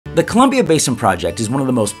The Columbia Basin Project is one of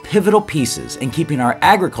the most pivotal pieces in keeping our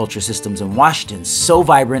agriculture systems in Washington so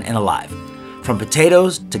vibrant and alive. From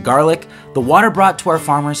potatoes to garlic, the water brought to our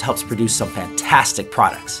farmers helps produce some fantastic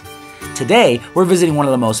products. Today, we're visiting one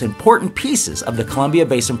of the most important pieces of the Columbia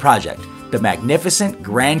Basin Project, the magnificent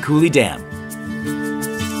Grand Coulee Dam.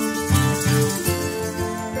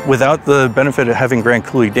 Without the benefit of having Grand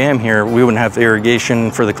Coulee Dam here, we wouldn't have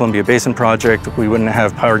irrigation for the Columbia Basin Project, we wouldn't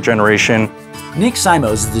have power generation. Nick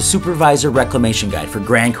Simos is the Supervisor Reclamation Guide for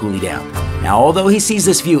Grand Coulee Dam. Now, although he sees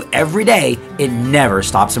this view every day, it never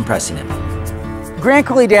stops impressing him. Grand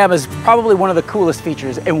Coulee Dam is probably one of the coolest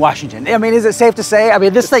features in Washington. I mean, is it safe to say? I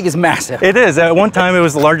mean, this thing is massive. It is. At one time, it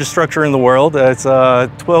was the largest structure in the world. It's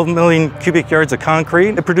 12 million cubic yards of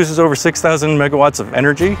concrete. It produces over 6,000 megawatts of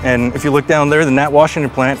energy. And if you look down there, the Nat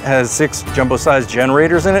Washington plant has 6 jumbo-sized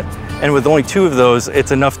generators in it. And with only 2 of those,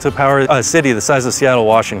 it's enough to power a city the size of Seattle,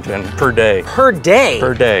 Washington per day. Per day?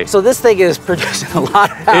 Per day. So this thing is producing a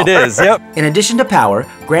lot of power. It is, yep. In addition to power,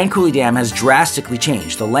 Grand Coulee Dam has drastically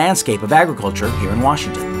changed the landscape of agriculture here in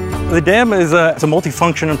Washington. The dam is it's a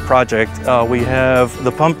multifunction project. We have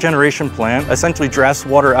the pump generation plant, essentially drafts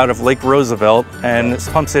water out of Lake Roosevelt and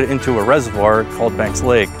pumps it into a reservoir called Banks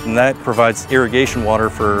Lake. And that provides irrigation water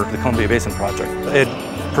for the Columbia Basin Project. It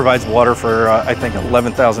provides water for, I think,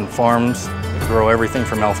 11,000 farms. They grow everything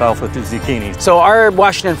from alfalfa to zucchini. So our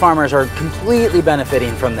Washington farmers are completely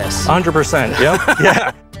benefiting from this. 100%, yep.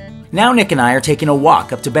 Yeah. Now Nick and I are taking a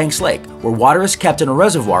walk up to Banks Lake, where water is kept in a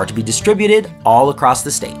reservoir to be distributed all across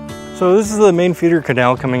the state. So this is the main feeder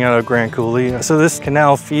canal coming out of Grand Coulee. So this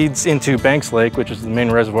canal feeds into Banks Lake, which is the main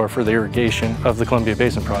reservoir for the irrigation of the Columbia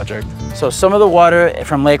Basin Project. So some of the water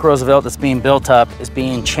from Lake Roosevelt that's being built up is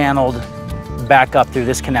being channeled back up through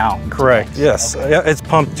this canal. Correct, yes. Okay. Yeah, it's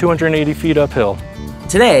pumped 280 feet uphill.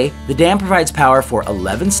 Today, the dam provides power for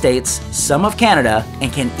 11 states, some of Canada,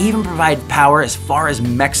 and can even provide power as far as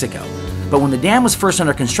Mexico. But when the dam was first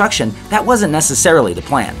under construction, that wasn't necessarily the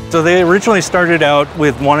plan. So they originally started out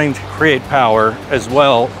with wanting to create power as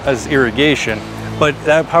well as irrigation, but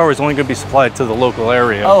that power was only going to be supplied to the local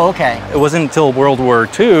area. Oh, okay. It wasn't until World War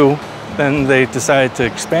II, then they decided to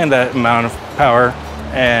expand that amount of power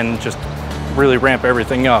and just really ramp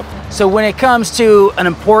everything up. So when it comes to an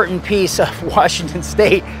important piece of Washington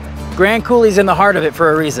State, Grand Coulee's in the heart of it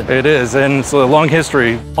for a reason. It is, and it's a long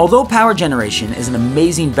history. Although power generation is an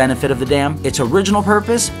amazing benefit of the dam, its original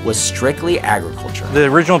purpose was strictly agriculture. The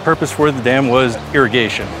original purpose for the dam was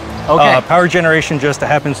irrigation. Okay. Power generation just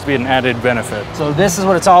happens to be an added benefit. So this is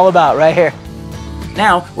what it's all about right here.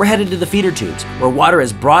 Now, we're headed to the feeder tubes, where water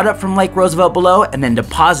is brought up from Lake Roosevelt below and then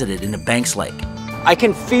deposited into Banks Lake. I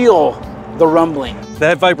can feel the rumbling.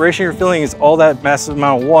 That vibration you're feeling is all that massive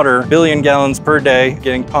amount of water, billion gallons per day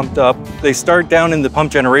getting pumped up. They start down in the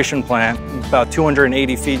pump generation plant, about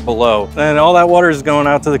 280 feet below. And all that water is going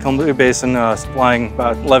out to the Columbia Basin, supplying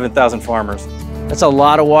about 11,000 farmers. That's a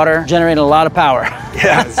lot of water, generating a lot of power.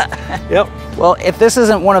 Yes, yep. Well, if this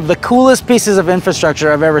isn't one of the coolest pieces of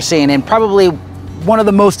infrastructure I've ever seen, and probably one of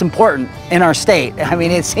the most important in our state. I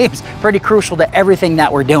mean, it seems pretty crucial to everything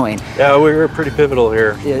that we're doing. Yeah, we're pretty pivotal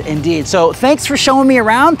here. Yeah, indeed. So thanks for showing me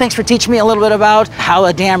around. Thanks for teaching me a little bit about how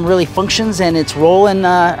a dam really functions and its role in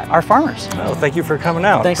our farmers. Well, thank you for coming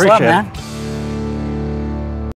out. Thanks Appreciate a lot, man. it.